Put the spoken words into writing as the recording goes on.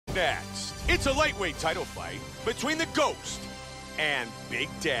Next, it's a lightweight title fight between the Ghost and Big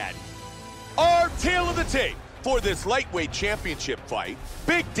Daddy. Our tale of the tape for this lightweight championship fight,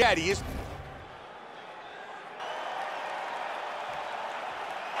 Big Daddy is...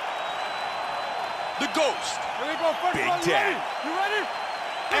 the Ghost, Here we go, first Big one, Daddy. You ready?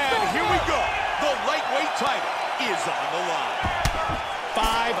 And here we go. The lightweight title is on the line.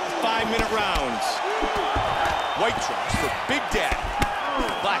 5 5-minute rounds. White trunks for Big Daddy.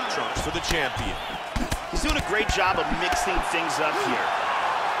 Black trunks for the champion. He's doing a great job of mixing things up here.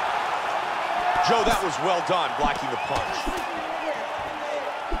 Joe, that was well done, blocking the punch.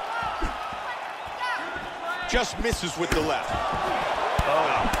 Just misses with the left.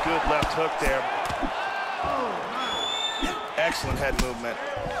 Oh, good left hook there. Excellent head movement.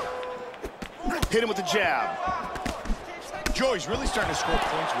 Hit him with the jab. Joe, he's really starting to score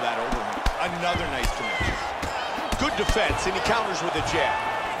points with that overhand. Another nice connection. Good defense, and he counters with a jab.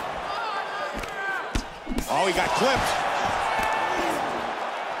 Oh, he got clipped.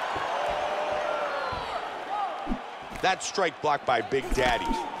 That strike blocked by Big Daddy.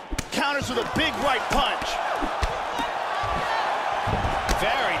 Counters with a big right punch.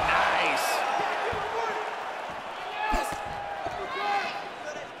 Very nice.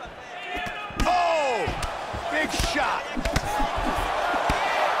 Oh, big shot.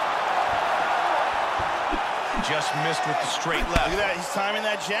 Just missed with the straight left. Look at that, he's timing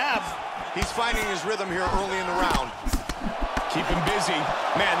that jab. He's finding his rhythm here early in the round. Keep him busy.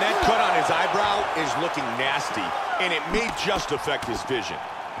 Man, that cut on his eyebrow is looking nasty, and it may just affect his vision.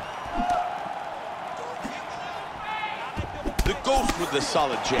 The Ghost with the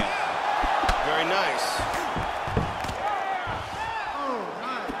solid jab. Very nice.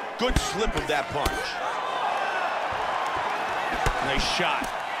 Good slip of that punch. Nice shot.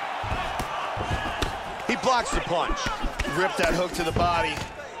 He blocks the punch. Ripped that hook to the body.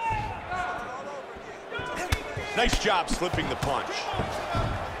 Nice job slipping the punch.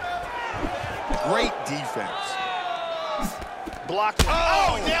 Great defense. Blocked.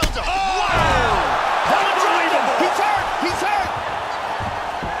 Oh, he nailed him. Oh! Wow! Unbelievable. He's hurt. He's hurt.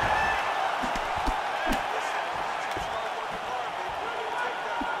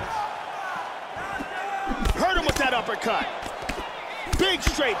 Hurt him with that uppercut. Big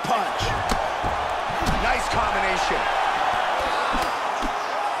straight punch. Nice combination.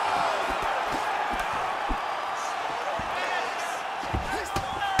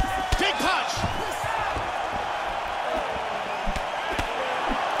 Big punch.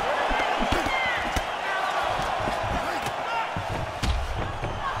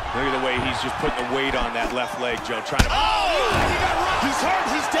 Look at the way he's just putting the weight on that left leg, Joe, trying to... Oh! He got rocked. He's hurt.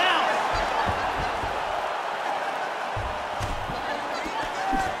 He's down.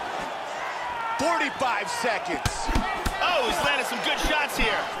 45 seconds. Oh, he's landed some good shots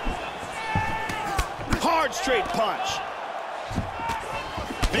here. Hard straight punch.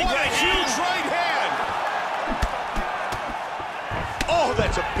 Big What a right huge hand. right hand. Oh,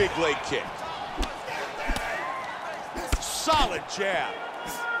 that's a big leg kick. Solid jab.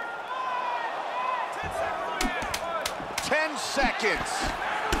 10 seconds.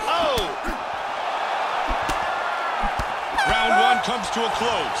 Oh! Round one comes to a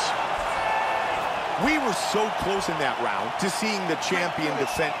close. We were so close in that round to seeing the champion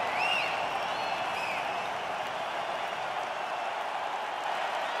defend.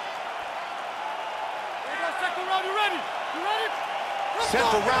 Second round, you ready? You ready? Set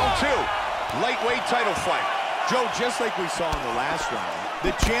for round two. Lightweight title fight. Joe, just like we saw in the last round,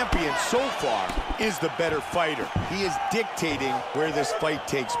 the champion so far is the better fighter. He is dictating where this fight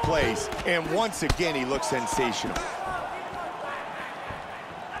takes place, and once again, he looks sensational.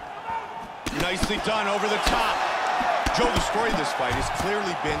 Nicely done over the top. Joe, the story of this fight has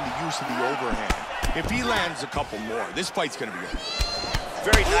clearly been the use of the overhand. If he lands a couple more, this fight's gonna be over.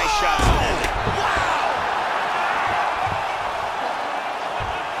 Very nice shots. Wow!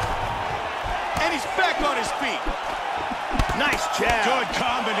 And he's back on his feet. Nice jab. Good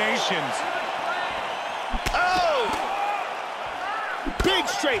combinations. Oh! Big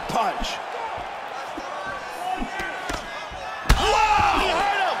straight punch. Whoa! He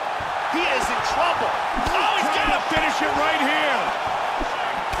hurt him. He is in trouble. Oh, he's Trying gonna to finish it right here.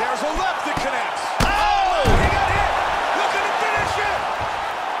 There's a left that connects. Oh! He got hit. Looking to finish it.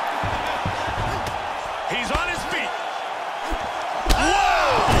 He's on his feet.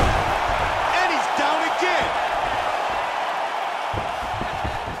 Whoa! And he's down again.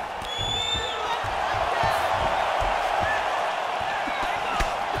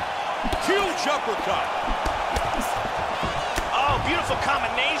 Huge uppercut. Oh, beautiful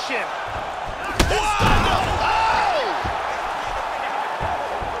combination. Wow! Oh!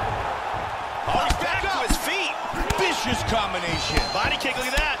 vicious combination. Body kick, look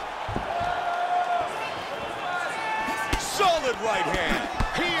at that. Solid right hand.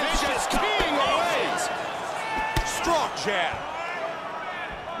 He is just keying away. Strong jab.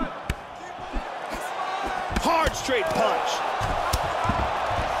 Hard straight punch.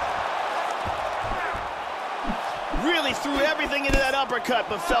 Really threw everything into that uppercut,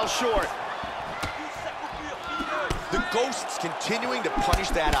 but fell short. The Ghost's continuing to punish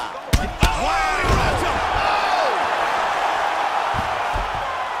that eye.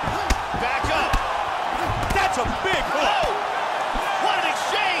 Back up. That's a big hook. Oh! What an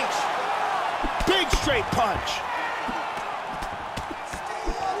exchange! Big straight punch.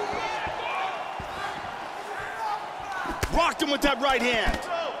 Rocked him with that right hand.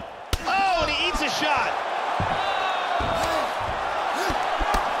 Oh, and he eats a shot.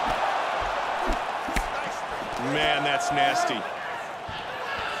 Man, that's nasty.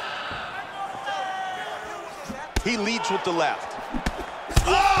 He leads with the left.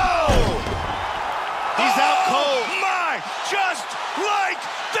 Oh! He's out cold. My, just like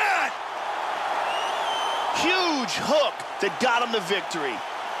that! Huge hook that got him the victory.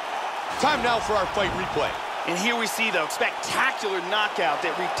 Time now for our fight replay. And here we see the spectacular knockout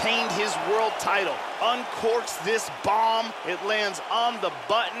that retained his world title. Uncorks this bomb, it lands on the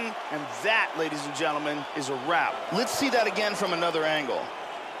button, and that, ladies and gentlemen, is a wrap. Let's see that again from another angle.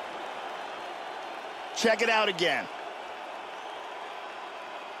 Check it out again.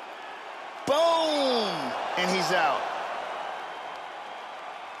 Boom! And he's out.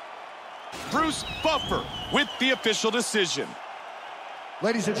 Bruce Buffer with the official decision.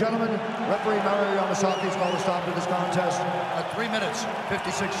 Ladies and gentlemen, referee Mario Yamasaki's called a stop to this contest at 3 minutes,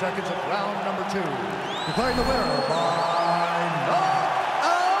 56 seconds of round number 2. Declaring the winner by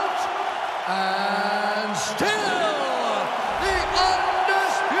knockout and still the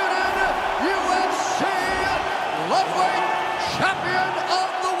undisputed UFC lightweight champion of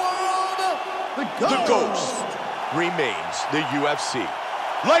the world, the Ghost remains the UFC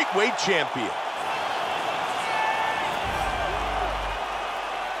lightweight champion.